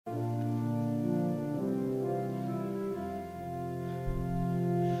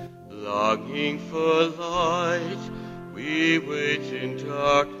Longing for light, we wait in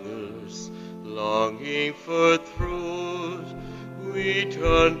darkness. Longing for truth, we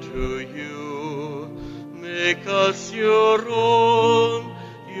turn to you. Make us your own,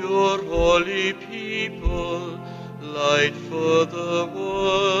 your holy people, light for the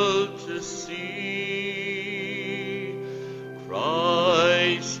world to see.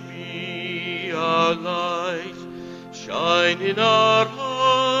 Christ be our light, shine in our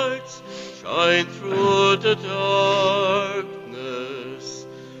hearts, shine through the darkness.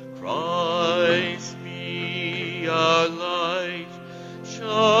 Christ be our light,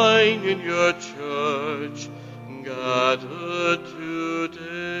 shine in your church, gathered today.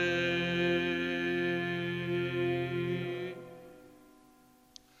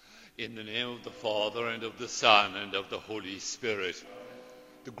 In the name of the Father, and of the Son, and of the Holy Spirit.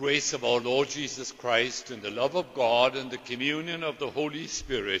 The grace of our Lord Jesus Christ, and the love of God, and the communion of the Holy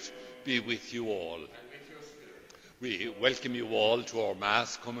Spirit be with you all. And with your spirit. We welcome you all to our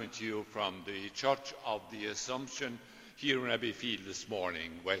Mass coming to you from the Church of the Assumption here in Abbeyfield this morning.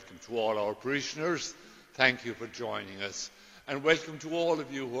 Welcome to all our parishioners. Thank you for joining us. And welcome to all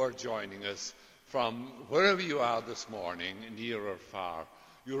of you who are joining us from wherever you are this morning, near or far.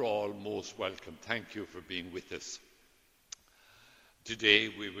 You're all most welcome. Thank you for being with us. Today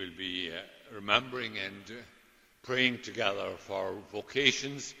we will be remembering and praying together for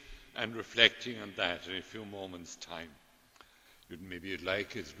vocations and reflecting on that in a few moments' time. Maybe you'd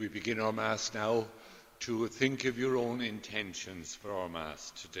like, as we begin our Mass now, to think of your own intentions for our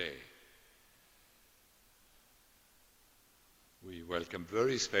Mass today. We welcome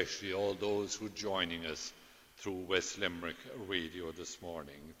very especially all those who are joining us through West Limerick Radio this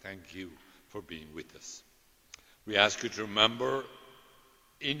morning. Thank you for being with us. We ask you to remember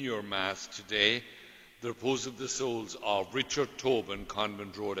in your Mass today the repose of the souls of Richard Tobin,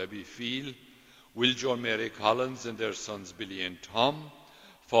 Convent Road, Abbeyfield, Will John Mary Collins and their sons Billy and Tom,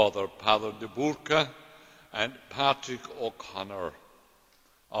 Father Padder de Burca, and Patrick O'Connor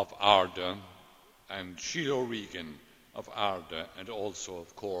of Arda, and Sheila O'Regan of Arda, and also,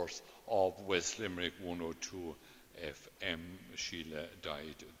 of course, of West Limerick 102 FM. Sheila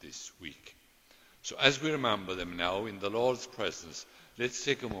died this week. So as we remember them now in the Lord's presence, let's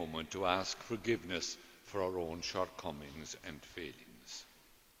take a moment to ask forgiveness for our own shortcomings and failings.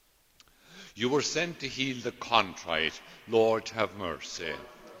 You were sent to heal the contrite. Lord, have mercy.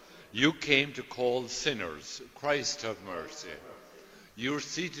 You came to call sinners. Christ, have mercy. You are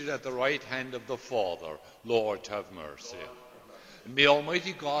seated at the right hand of the Father. Lord, have mercy. And may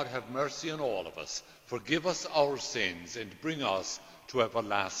Almighty God have mercy on all of us, forgive us our sins, and bring us to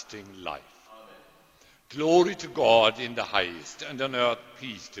everlasting life. Glory to God in the highest, and on earth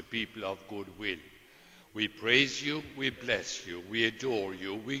peace to people of good will. We praise you, we bless you, we adore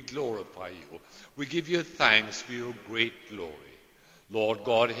you, we glorify you. We give you thanks for your great glory. Lord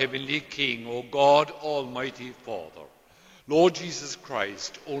God, heavenly King, O God, almighty Father, Lord Jesus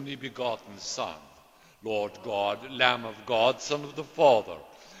Christ, only begotten Son, Lord God, Lamb of God, Son of the Father,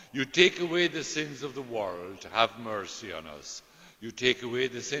 you take away the sins of the world, have mercy on us. You take away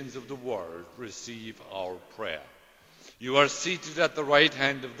the sins of the world, receive our prayer. You are seated at the right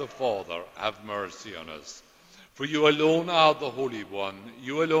hand of the Father, have mercy on us. For you alone are the Holy One,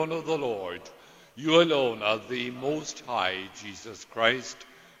 you alone are the Lord, you alone are the Most High, Jesus Christ,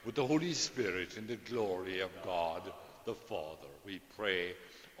 with the Holy Spirit in the glory of God the Father. We pray,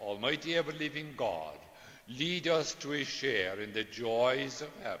 Almighty ever-living God, lead us to a share in the joys of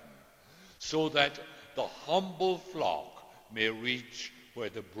heaven, so that the humble flock may reach where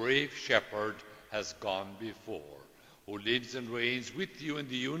the brave shepherd has gone before, who lives and reigns with you in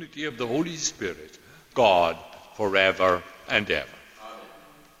the unity of the Holy Spirit, God, forever and ever. Amen.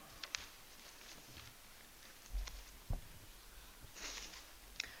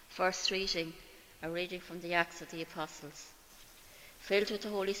 First reading, a reading from the Acts of the Apostles. Filled with the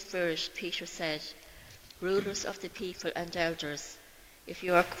Holy Spirit, Peter said, "Rulers of the people and elders, if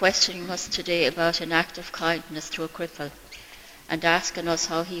you are questioning us today about an act of kindness to a cripple and asking us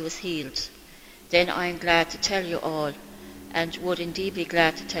how he was healed, then I am glad to tell you all, and would indeed be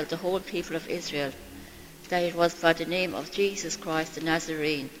glad to tell the whole people of Israel, that it was by the name of Jesus Christ the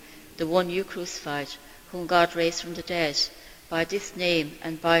Nazarene, the one you crucified, whom God raised from the dead, by this name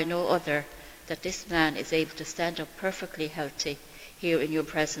and by no other, that this man is able to stand up perfectly healthy here in your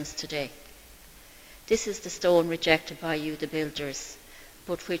presence today. This is the stone rejected by you, the builders,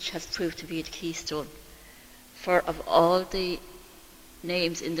 but which has proved to be the keystone. For of all the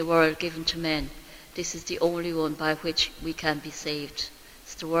names in the world given to men, this is the only one by which we can be saved."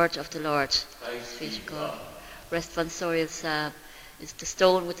 It's the word of the Lord. Thanks be to God. Responsorial Psalm. is the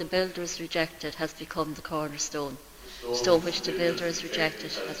stone which the builders rejected has become the cornerstone. The stone which the builders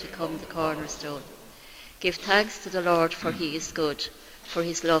rejected has become the cornerstone. Give thanks to the Lord, for he is good, for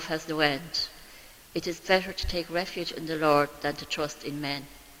his love has no end. It is better to take refuge in the Lord than to trust in men.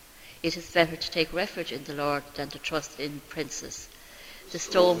 It is better to take refuge in the Lord than to trust in princes. The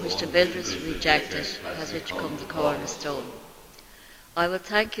stone which the builders rejected has become the cornerstone. I will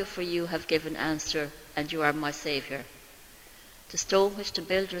thank you, for you have given answer, and you are my Saviour. The stone which the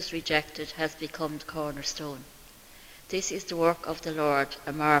builders rejected has become the cornerstone. This is the work of the Lord,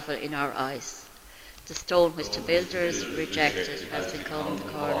 a marvel in our eyes. The stone which the builders rejected has become the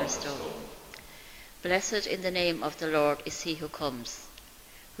cornerstone. Blessed in the name of the Lord is he who comes.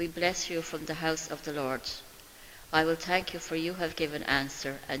 We bless you from the house of the Lord. I will thank you, for you have given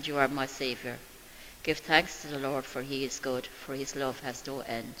answer, and you are my Saviour. Give thanks to the Lord, for he is good, for his love has no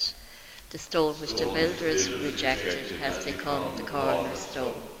end. The stone which the builders rejected has become the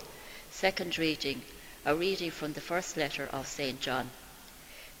cornerstone. Second reading, a reading from the first letter of St. John.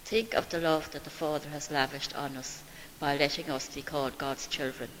 Think of the love that the Father has lavished on us by letting us be called God's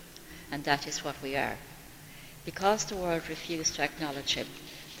children, and that is what we are. Because the world refused to acknowledge him,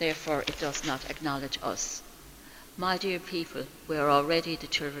 therefore it does not acknowledge us. My dear people, we are already the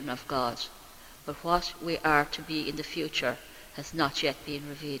children of God, but what we are to be in the future has not yet been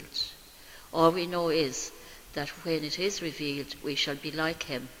revealed. All we know is that when it is revealed, we shall be like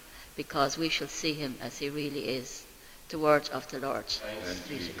him, because we shall see him as he really is. The word of the Lord. Thanks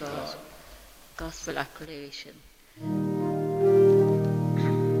be to God. Gospel acclamation.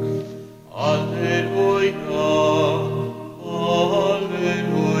 Alleluia, Alleluia,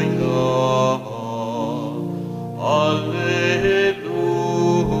 Alleluia.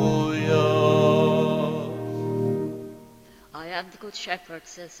 I am the good shepherd,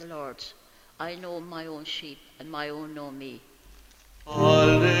 says the Lord. I know my own sheep, and my own know me.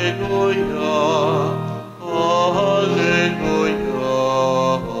 Alleluia, Alleluia,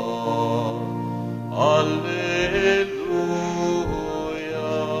 Alleluia.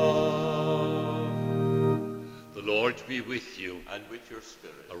 The Lord be with you. And with your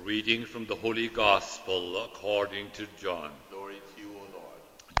spirit. A reading from the Holy Gospel according to John. Glory to you, O Lord.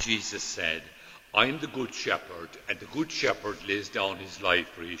 Jesus said, I am the good shepherd, and the good shepherd lays down his life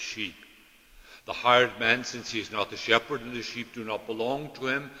for his sheep. The hired man, since he is not the shepherd and the sheep do not belong to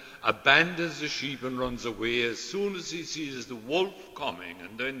him, abandons the sheep and runs away as soon as he sees the wolf coming,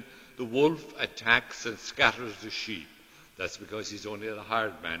 and then the wolf attacks and scatters the sheep. That's because he's only the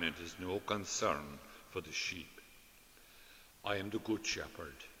hired man and has no concern for the sheep. I am the good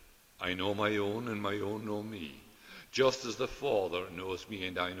shepherd. I know my own, and my own know me. Just as the Father knows me,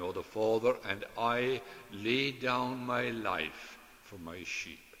 and I know the Father, and I lay down my life for my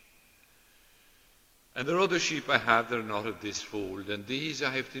sheep. And there are other sheep I have that are not of this fold, and these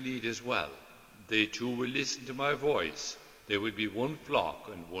I have to lead as well. They too will listen to my voice. There will be one flock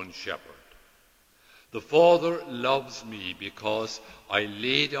and one shepherd. The Father loves me because I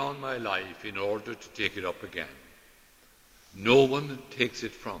lay down my life in order to take it up again. No one takes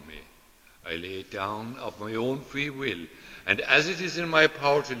it from me. I lay it down of my own free will, and as it is in my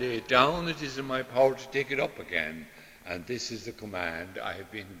power to lay it down, it is in my power to take it up again. And this is the command I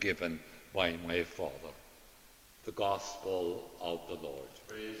have been given by my Father. The Gospel of the Lord.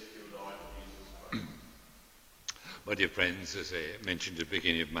 Praise you, Lord Jesus Christ. My dear friends, as I mentioned at the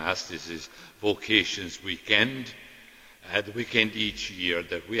beginning of Mass, this is Vocations Weekend, the weekend each year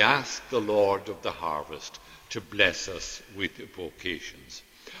that we ask the Lord of the harvest to bless us with vocations.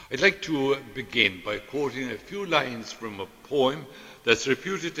 I'd like to begin by quoting a few lines from a poem that's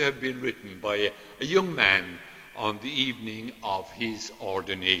reputed to have been written by a young man on the evening of his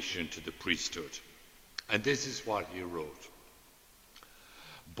ordination to the priesthood. And this is what he wrote.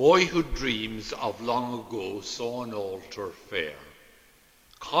 Boyhood dreams of long ago saw an altar fair,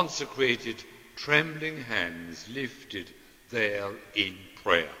 consecrated trembling hands lifted there in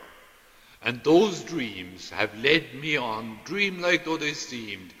prayer. And those dreams have led me on, dreamlike though they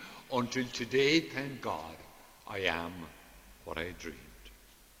seemed, until today, thank God, I am what I dreamed.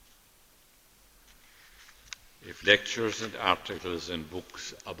 If lectures and articles and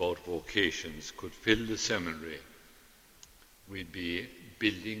books about vocations could fill the seminary, we'd be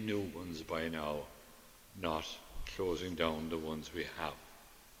building new ones by now, not closing down the ones we have.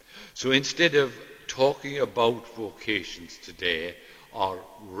 So instead of talking about vocations today or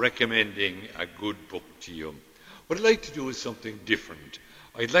recommending a good book to you, what I'd like to do is something different.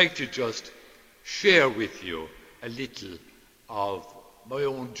 I'd like to just share with you a little of my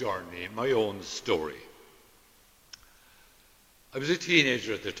own journey, my own story. I was a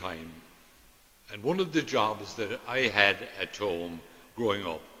teenager at the time, and one of the jobs that I had at home growing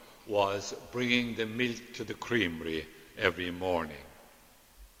up was bringing the milk to the creamery every morning.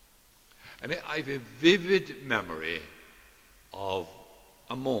 And I have a vivid memory of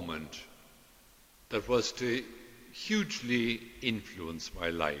a moment that was to hugely influence my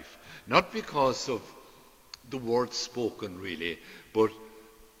life. Not because of the words spoken really, but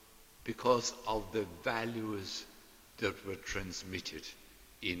because of the values that were transmitted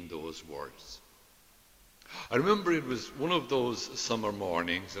in those words. I remember it was one of those summer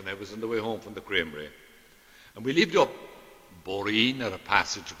mornings, and I was on the way home from the creamery, and we lived up Boreen at a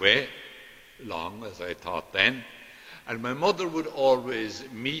passageway, long as I thought then, and my mother would always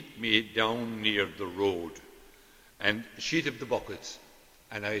meet me down near the road, and she'd have the buckets,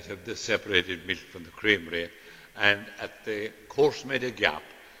 and I'd have the separated milk from the creamery, and at the Coursemeadow Gap,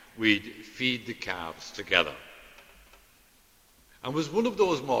 we'd feed the calves together. And it was one of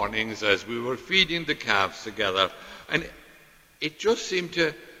those mornings as we were feeding the calves together, and it just seemed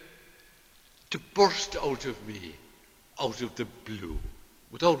to burst out of me, out of the blue,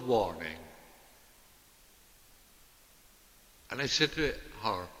 without warning. And I said to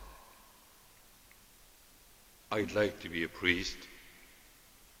her, I'd like to be a priest,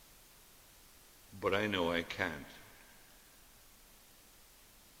 but I know I can't.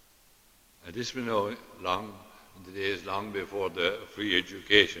 And this was now long, in the days long before the free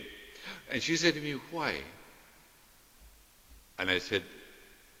education. And she said to me, why? And I said,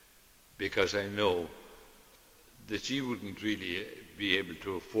 because I know that she wouldn't really be able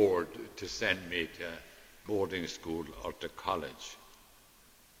to afford to send me to boarding school or to college.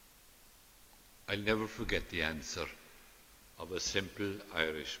 I'll never forget the answer of a simple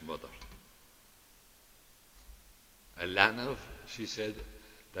Irish mother. Alanna, she said,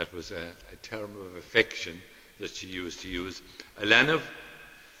 that was a term of affection that she used to use. Alanna,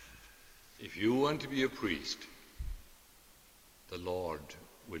 if you want to be a priest, the Lord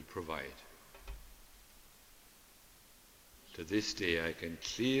will provide. To this day, I can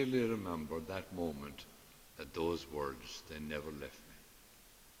clearly remember that moment, that those words, they never left me.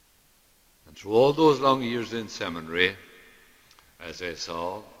 And through all those long years in seminary, as I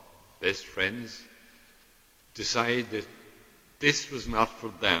saw best friends decide that this was not for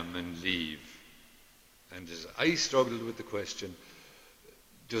them and leave, and as I struggled with the question,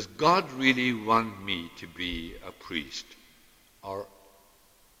 does God really want me to be a priest, or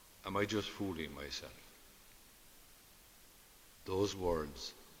am I just fooling myself? Those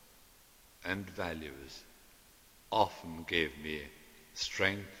words and values often gave me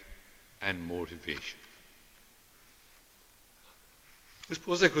strength and motivation. I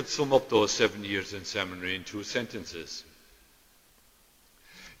suppose I could sum up those 7 years in seminary in 2 sentences.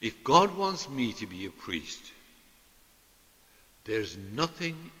 If God wants me to be a priest, there's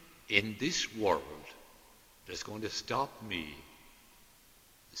nothing in this world that's going to stop me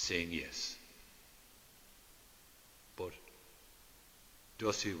saying yes. But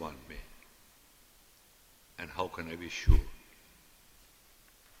does he want me? And how can I be sure?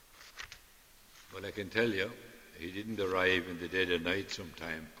 Well, I can tell you, he didn't arrive in the dead of night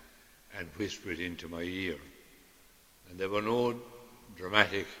sometime and whisper it into my ear. And there were no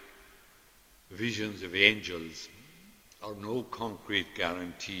dramatic visions of angels or no concrete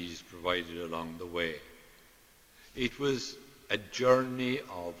guarantees provided along the way. It was a journey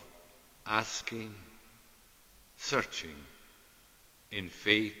of asking, searching, in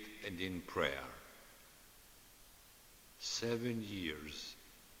faith and in prayer. 7 years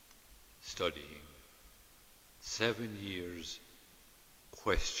studying, 7 years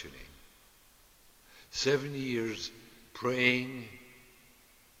questioning, 7 years praying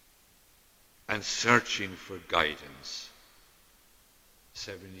and searching for guidance,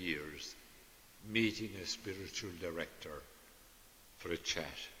 7 years meeting a spiritual director for a chat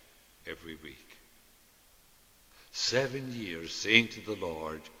every week, 7 years saying to the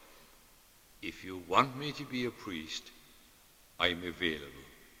Lord, if you want me to be a priest, I'm available.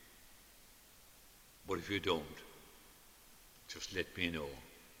 But if you don't, just let me know,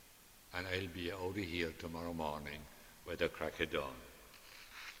 and I'll be out of here tomorrow morning by the crack of dawn.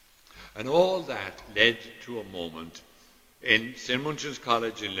 And all that led to a moment in St. Munchin's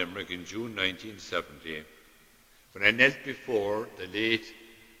College in Limerick in June 1970, when I knelt before the late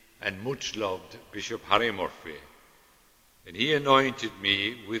and much loved Bishop Harry Murphy, and he anointed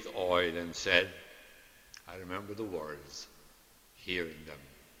me with oil and said, I remember the words, hearing them,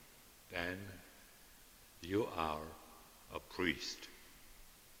 Dan, you are a priest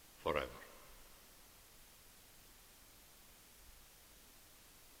forever.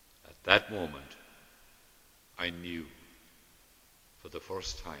 At that moment, I knew for the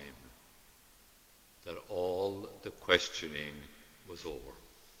first time that all the questioning was over.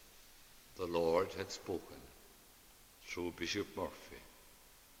 The Lord had spoken through Bishop Murphy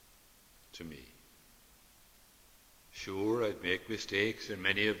to me. Sure, I'd make mistakes in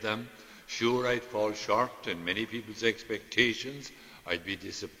many of them. Sure, I'd fall short in many people's expectations. I'd be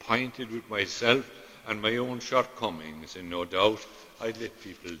disappointed with myself and my own shortcomings, and no doubt I'd let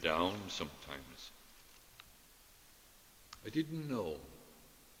people down sometimes. I didn't know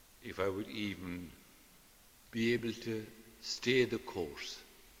if I would even be able to stay the course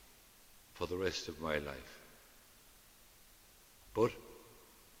for the rest of my life. But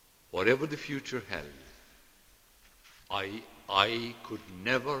whatever the future held, I could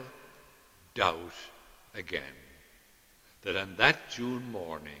never doubt again that on that June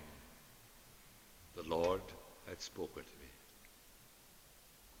morning the Lord had spoken to me.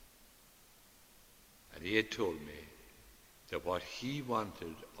 And he had told me that what he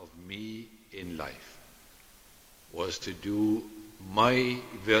wanted of me in life was to do my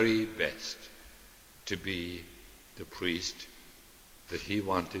very best to be the priest that he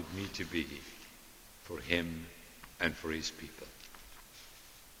wanted me to be for him and for his people.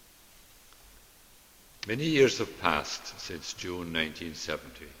 Many years have passed since June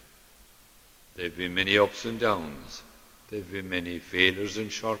 1970. There have been many ups and downs. There have been many failures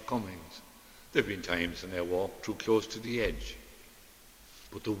and shortcomings. There have been times when I walked too close to the edge.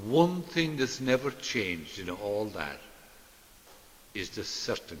 But the one thing that's never changed in all that is the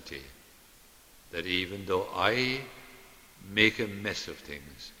certainty that even though I make a mess of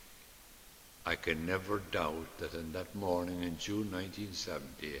things, I can never doubt that in that morning in June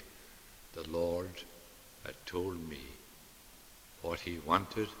 1970, the Lord had told me what he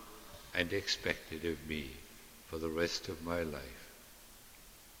wanted and expected of me for the rest of my life.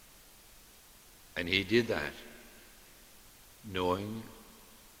 And he did that knowing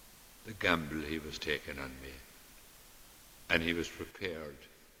the gamble he was taking on me. And he was prepared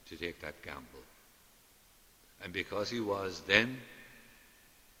to take that gamble. And because he was then,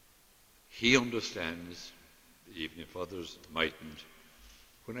 he understands, even if others mightn't,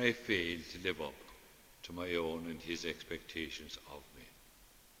 when I failed to live up to my own and his expectations of me.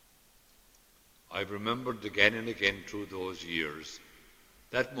 I've remembered again and again through those years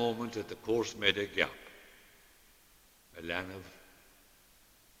that moment at the Course Meadow Gap. Alanov,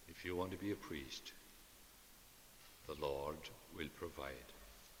 if you want to be a priest, the Lord will provide.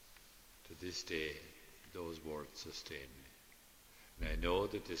 To this day, those words sustain me. And I know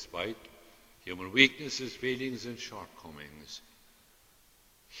that despite human weaknesses, failings and shortcomings,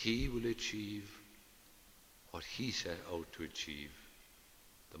 he will achieve what he set out to achieve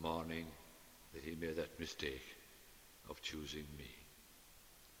the morning that he made that mistake of choosing me.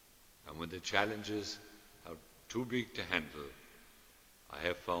 And when the challenges are too big to handle, I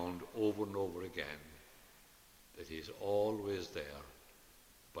have found over and over again that he is always there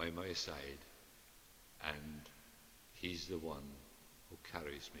by my side, and he's the one who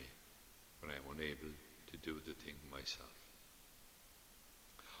carries me when I'm unable to do the thing myself.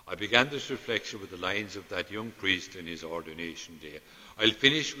 I began this reflection with the lines of that young priest in his ordination day. I'll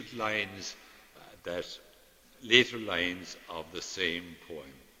finish with later lines of the same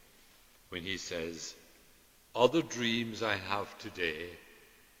poem, when he says, "Other dreams I have today,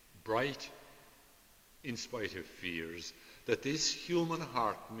 bright in spite of fears, that this human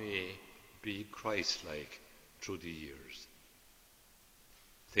heart may be Christ-like through the years.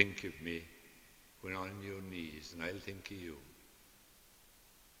 Think of me when on your knees, and I'll think of you.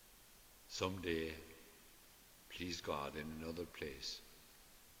 Someday, please God, in another place,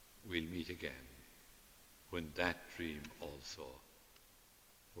 we'll meet again, when that dream also,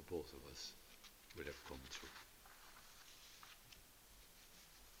 for both of us, will have come true."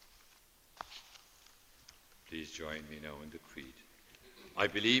 Please join me now in the creed. I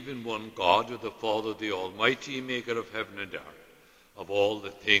believe in one God, the Father, the Almighty, maker of heaven and earth, of all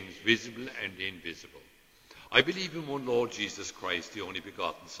the things visible and invisible. I believe in one Lord Jesus Christ, the only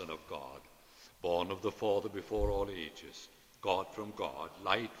begotten Son of God, born of the Father before all ages, God from God,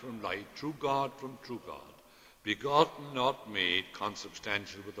 light from light, true God from true God, begotten, not made,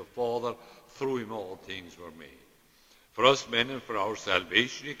 consubstantial with the Father, through him all things were made. For us men and for our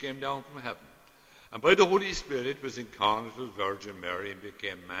salvation he came down from heaven, and by the Holy Spirit was incarnate with Virgin Mary and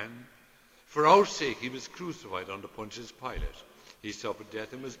became man. For our sake he was crucified under Pontius Pilate. He suffered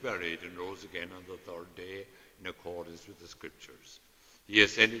death and was buried, and rose again on the third day in accordance with the Scriptures. He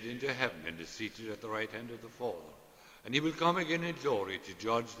ascended into heaven and is seated at the right hand of the Father. And he will come again in glory to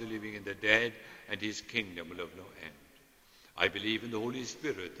judge the living and the dead, and his kingdom will have no end. I believe in the Holy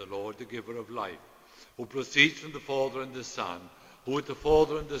Spirit, the Lord, the giver of life, who proceeds from the Father and the Son, who with the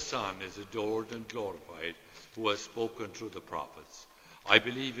Father and the Son is adored and glorified, who has spoken through the prophets. I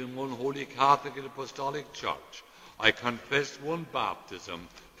believe in one holy Catholic and Apostolic Church. I confess one baptism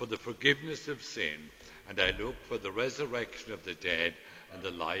for the forgiveness of sin, and I look for the resurrection of the dead and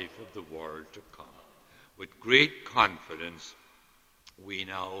the life of the world to come. With great confidence, we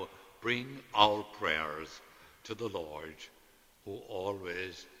now bring our prayers to the Lord, who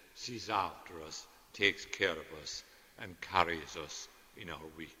always sees after us, takes care of us, and carries us in our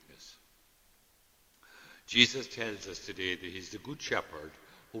weakness. Jesus tells us today that he's the good shepherd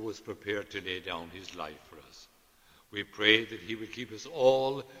who was prepared to lay down his life for us. We pray that he will keep us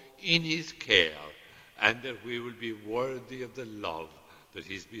all in his care, and that we will be worthy of the love that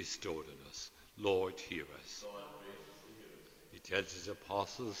he's bestowed on us. Lord, hear us. He tells his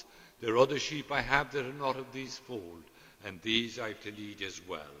apostles, there are other sheep I have that are not of these fold, and these I have to lead as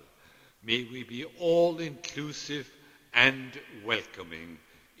well. May we be all-inclusive and welcoming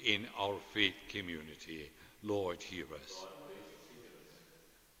in our faith community. Lord, hear us.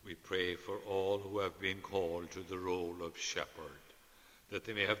 We pray for all who have been called to the role of shepherd, that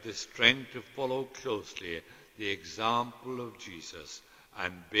they may have the strength to follow closely the example of Jesus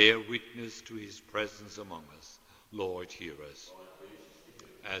and bear witness to his presence among us. Lord, hear us.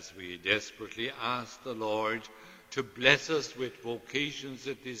 As we desperately ask the Lord to bless us with vocations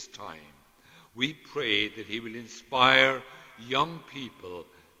at this time, we pray that he will inspire young people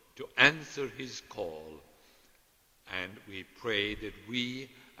to answer his call, and we pray that we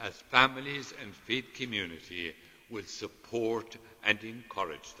as families and faith community will support and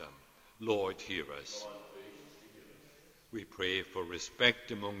encourage them. Lord, hear us. We pray for respect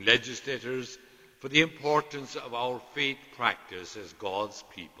among legislators, for the importance of our faith practice as God's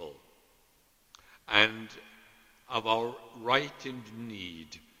people, and of our right and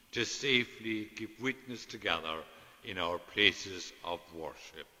need to safely give witness together in our places of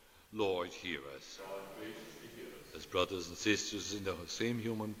worship. Lord, hear us. As brothers and sisters in the same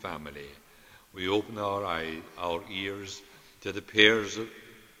human family, we open our ears to the prayers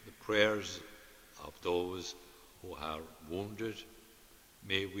of those who are wounded.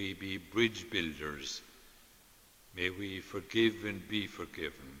 May we be bridge builders. May we forgive and be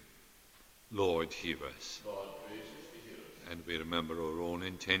forgiven. Lord, hear us. And we remember our own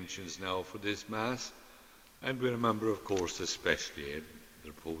intentions now for this Mass. And we remember, of course, especially the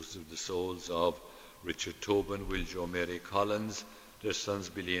repose of the souls of Richard Tobin, Wiljo Mary Collins, their sons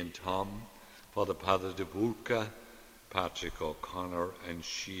Billy and Tom, Father Padre de Burka, Patrick O'Connor and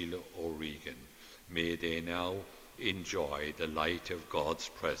Sheila O'Regan. May they now enjoy the light of God's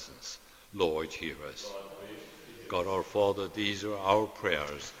presence. Lord, hear us. God our Father, these are our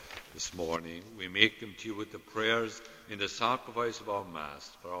prayers this morning. We make them to you with the prayers in the sacrifice of our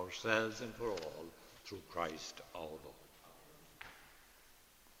Mass, for ourselves and for all, through Christ our Lord.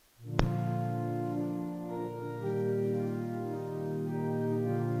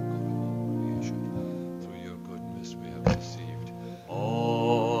 Through your goodness we have received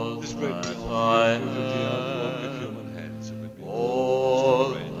All this bread that I I with have, human hands, it will be all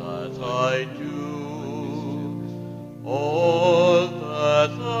that I do, all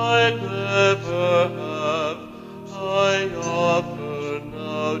that I ever have, I offer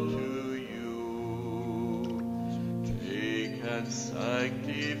now to you. Take and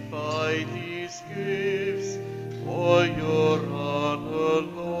sanctify these gifts for your honor,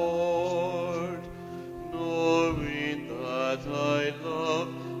 Lord, knowing that I love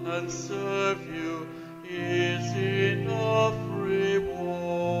and serve you is enough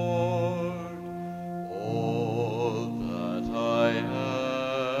reward. All that I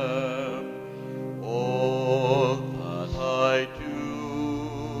am, all that I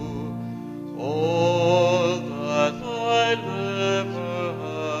do, all that I ever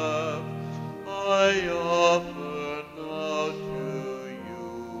have, I offer now to you.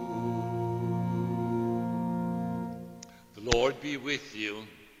 The Lord be with you.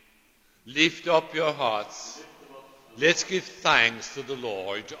 Lift up your hearts. Let's give thanks to the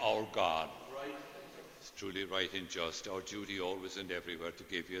Lord our God. It's truly right and just, our duty always and everywhere, to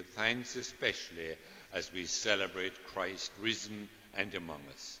give you thanks, especially as we celebrate Christ risen and among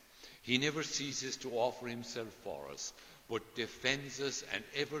us. He never ceases to offer himself for us, but defends us and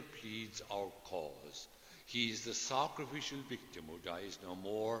ever pleads our cause. He is the sacrificial victim who dies no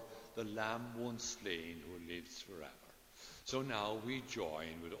more, the Lamb once slain who lives forever. So now we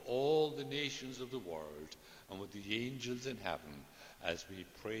join with all the nations of the world and with the angels in heaven as we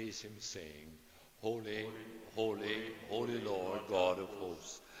praise him, saying, Holy, holy, holy Lord God of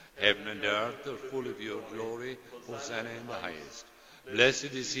hosts, heaven and earth are full of your glory. Hosanna in the highest.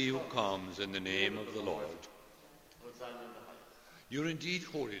 Blessed is he who comes in the name of the Lord. You're indeed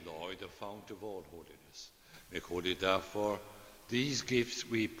holy, Lord, the fount of all holiness. Make holy, therefore, these gifts,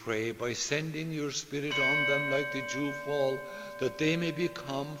 we pray, by sending your Spirit on them like the dewfall, that they may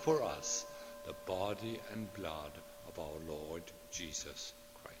become for us the body and blood of our Lord Jesus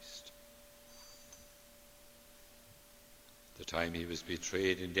Christ. The time he was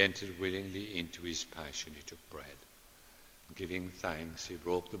betrayed and entered willingly into his passion, he took bread. And giving thanks, he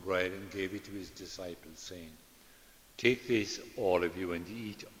broke the bread and gave it to his disciples, saying, "Take this, all of you, and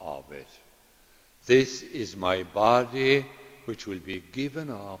eat of it. This is my body, which will be given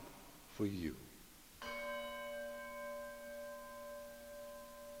up for you."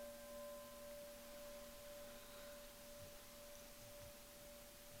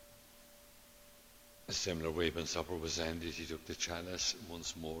 A similar way, when supper was ended, he took the chalice,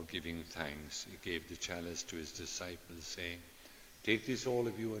 once more giving thanks. He gave the chalice to his disciples, saying, "Take this, all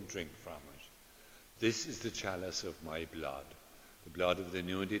of you, and drink from it. This is the chalice of my blood, the blood of the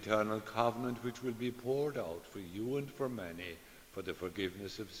new and eternal covenant, which will be poured out for you and for many for the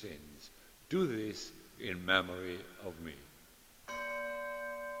forgiveness of sins. Do this in memory of me."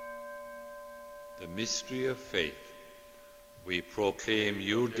 The mystery of faith. We proclaim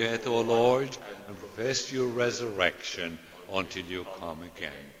your death, O Lord, and profess your resurrection until you come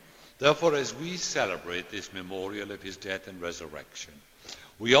again. Therefore, as we celebrate this memorial of his death and resurrection,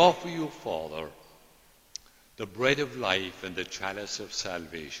 we offer you, Father, the bread of life and the chalice of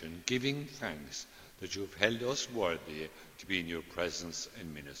salvation, giving thanks that you have held us worthy to be in your presence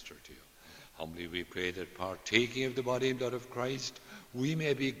and minister to you. Humbly we pray that, partaking of the body and blood of Christ, we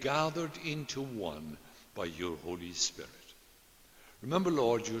may be gathered into one by your Holy Spirit. Remember,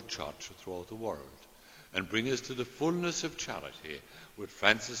 Lord, your church throughout the world, and bring us to the fullness of charity with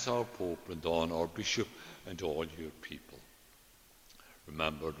Francis our Pope and Dawn our Bishop and all your people.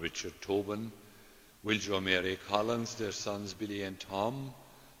 Remember Richard Tobin, Wiljo Mary Collins, their sons Billy and Tom,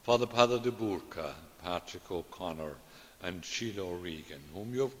 Father Padder de Burka, Patrick O'Connor, and Sheila O'Regan,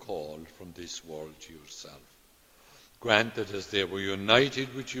 whom you have called from this world to yourself. Grant that as they were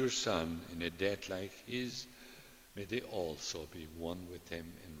united with your Son in a death like his, may they also be one with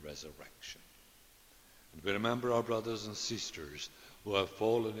him in resurrection. And we remember our brothers and sisters who have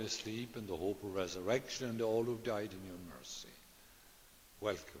fallen asleep in the hope of resurrection, and all who have died in your mercy.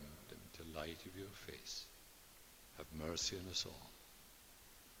 Welcome them to the light of your face. Have mercy on us all.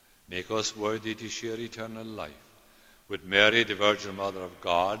 Make us worthy to share eternal life with Mary, the Virgin Mother of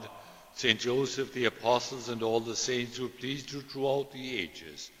God, St. Joseph, the apostles, and all the saints who pleased you throughout the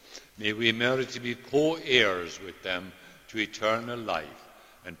ages. May we merit to be co-heirs with them to eternal life,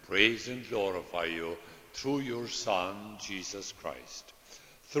 and praise and glorify you through your Son, Jesus Christ.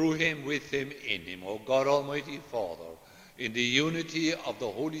 Through him, with him, in him, O God Almighty Father, in the unity of the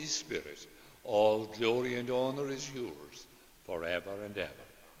Holy Spirit, all glory and honor is yours forever and ever.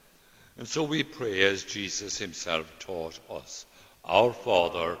 And so we pray as Jesus himself taught us. Our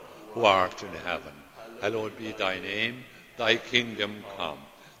Father, who art in heaven, hallowed be thy name. Thy kingdom come.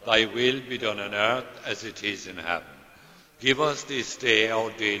 Thy will be done on earth as it is in heaven. Give us this day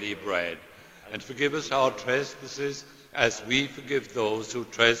our daily bread, and forgive us our trespasses as we forgive those who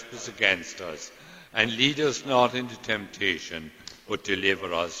trespass against us. And lead us not into temptation, but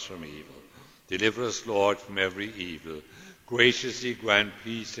deliver us from evil. Deliver us, Lord, from every evil. Graciously grant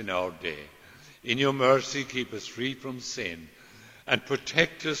peace in our day. In your mercy keep us free from sin, and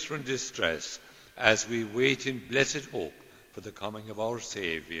protect us from distress as we wait in blessed hope for the coming of our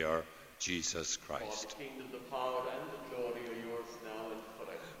Saviour, Jesus Christ. For the kingdom, the power, and the glory are yours now and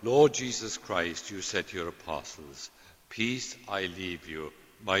forever. Lord Jesus Christ, you said to your apostles, "Peace I leave you,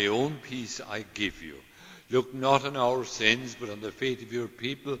 my own peace I give you. Look not on our sins, but on the faith of your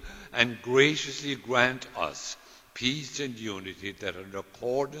people, and graciously grant us peace and unity that are in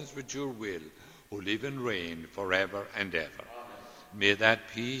accordance with your will, who live and reign forever and ever." Amen. May that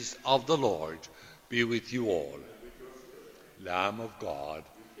peace of the Lord be with you all. Lamb of God,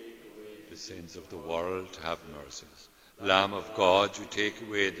 the sins of the world, have mercy on us. Lamb of God, you take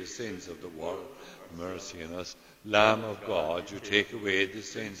away the sins of the world, mercy on us. Lamb of God, you take away the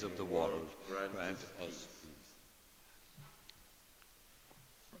sins of the world, grant us peace.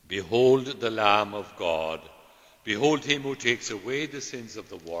 Behold the Lamb of God. Behold him who takes away the sins of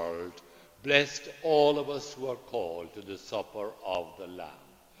the world. Blessed all of us who are called to the supper of the Lamb.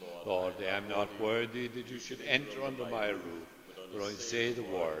 Lord, I am not worthy that you should enter under my roof, but I say the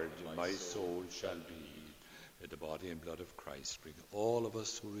word, and my soul shall be healed. May the body and blood of Christ bring all of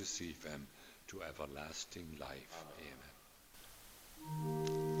us who receive him to everlasting life. Amen.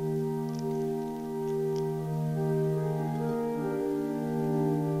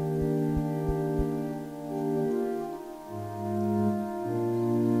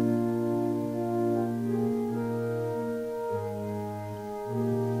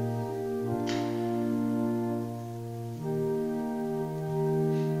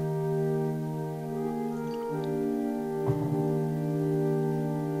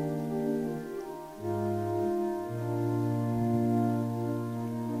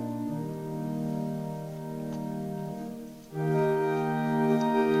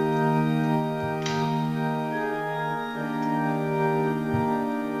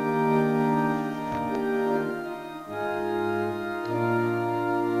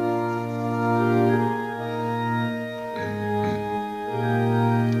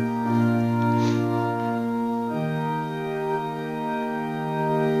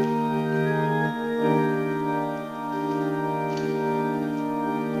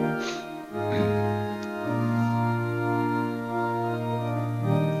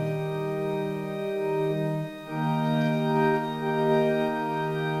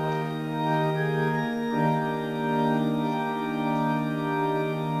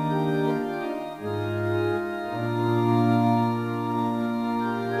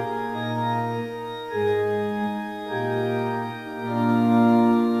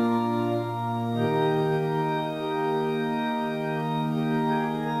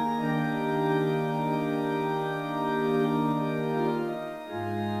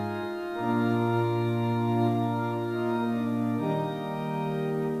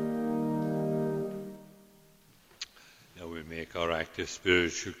 take our act of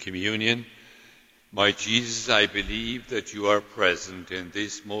spiritual communion. My Jesus, I believe that you are present in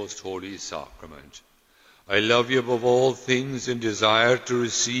this most holy sacrament. I love you above all things and desire to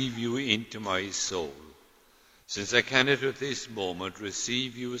receive you into my soul. Since I cannot at this moment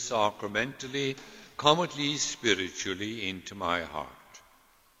receive you sacramentally, come at least spiritually into my heart.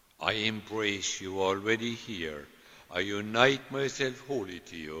 I embrace you already here. I unite myself wholly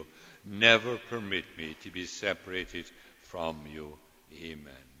to you. Never permit me to be separated from you.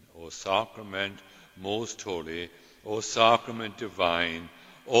 Amen. O sacrament most holy, O sacrament divine,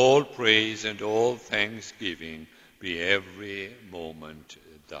 all praise and all thanksgiving be every moment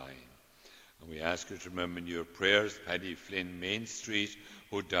thine. And we ask you to remember in your prayers Paddy Flynn, Main Street,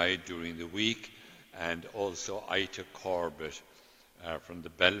 who died during the week, and also Ita Corbett from the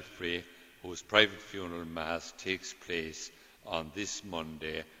Belfry, whose private funeral mass takes place on this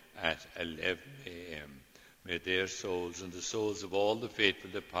Monday at 11 a.m. May their souls and the souls of all the faithful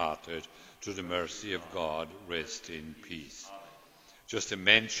departed through the mercy of God rest in peace. Just to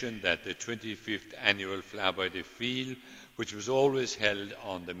mention that the 25th annual Fly by the Field, which was always held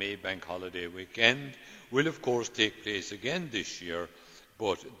on the Maybank holiday weekend, will of course take place again this year,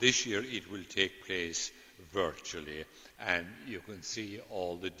 but this year it will take place virtually, and you can see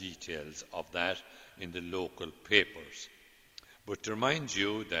all the details of that in the local papers. But to remind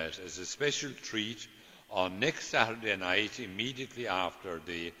you that as a special treat, on next Saturday night, immediately after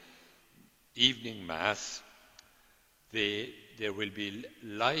the evening Mass, there will be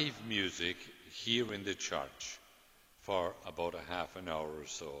live music here in the church for about a half an hour or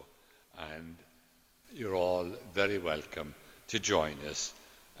so, and you're all very welcome to join us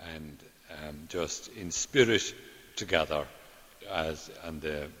and just in spirit together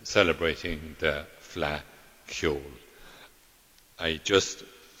and celebrating the Fleadh Cheoil.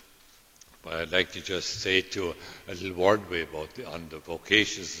 I'd like to just say a little word on the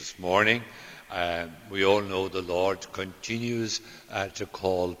vocations this morning. We all know the Lord continues to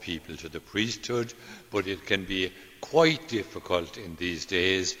call people to the priesthood, but it can be quite difficult in these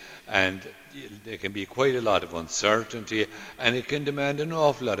days, and there can be quite a lot of uncertainty, and it can demand an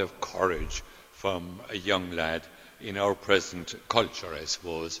awful lot of courage from a young lad in our present culture, I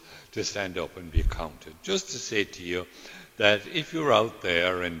suppose, to stand up and be counted. Just to say to you that if you're out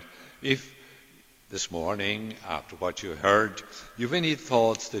there and if this morning, after what you heard, you've any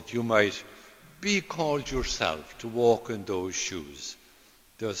thoughts that you might be called yourself to walk in those shoes,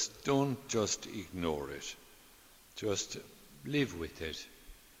 don't just ignore it. Just live with it.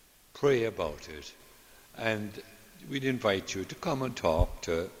 Pray about it. And we'd invite you to come and talk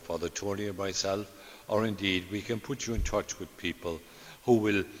to Father Tony or myself, or indeed we can put you in touch with people who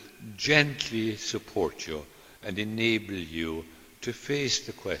will gently support you and enable you to face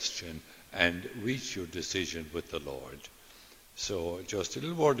the question and reach your decision with the Lord. So just a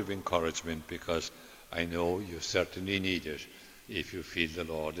little word of encouragement, because I know you certainly need it if you feel the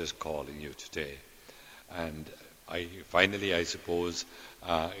Lord is calling you today. And finally, I suppose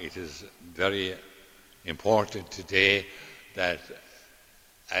it is very important today that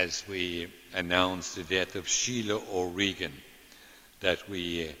as we announce the death of Sheila O'Regan, that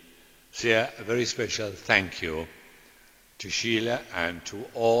we say a very special thank you to Sheila and to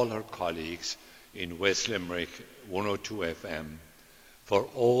all her colleagues in West Limerick 102 FM for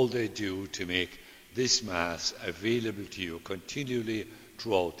all they do to make this Mass available to you continually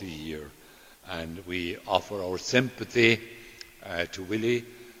throughout the year. And we offer our sympathy to Willie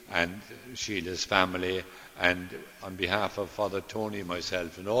and Sheila's family, and on behalf of Father Tony,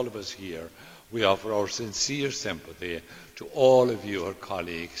 myself and all of us here, we offer our sincere sympathy to all of you, her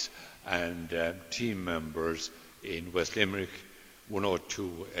colleagues and team members in West Limerick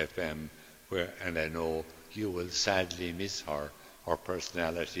 102 FM, and I know you will sadly miss her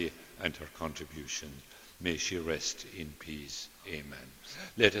personality and her contribution. May she rest in peace. Amen.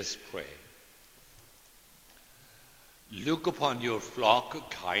 Let us pray. Look upon your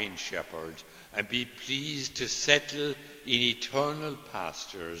flock, kind shepherd, and be pleased to settle in eternal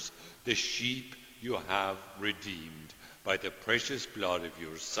pastures the sheep you have redeemed by the precious blood of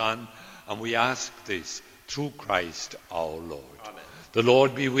your Son. And we ask this through Christ our Lord. Amen. The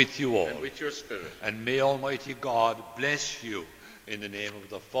Lord be with you all. And with your spirit. And may Almighty God bless you in the name of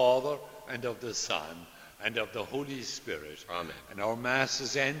the Father and of the Son and of the Holy Spirit. Amen. And our Mass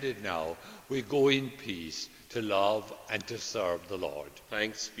is ended now. We go in peace to love and to serve the Lord.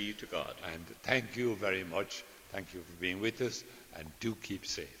 Thanks be to God. And thank you very much. Thank you for being with us, and do keep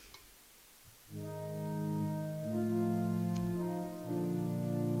safe.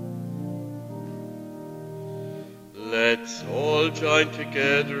 Let's all join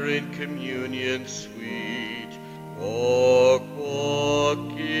together in communion sweet. Walk,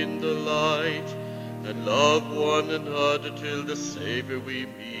 walk in the light, and love one another till the Savior we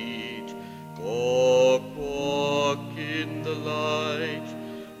meet. Walk, walk in the light,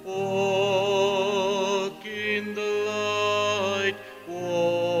 walk in the light,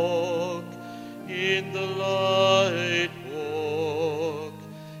 walk in the light, walk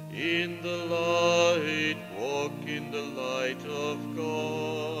in the light, walk in the light of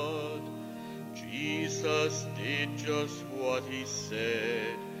God. Jesus did just what he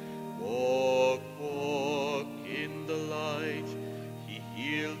said. Walk, walk in the light. He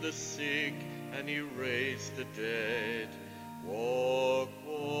healed the sick and he raised the dead. Walk,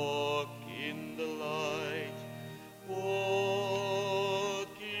 walk in the light. Walk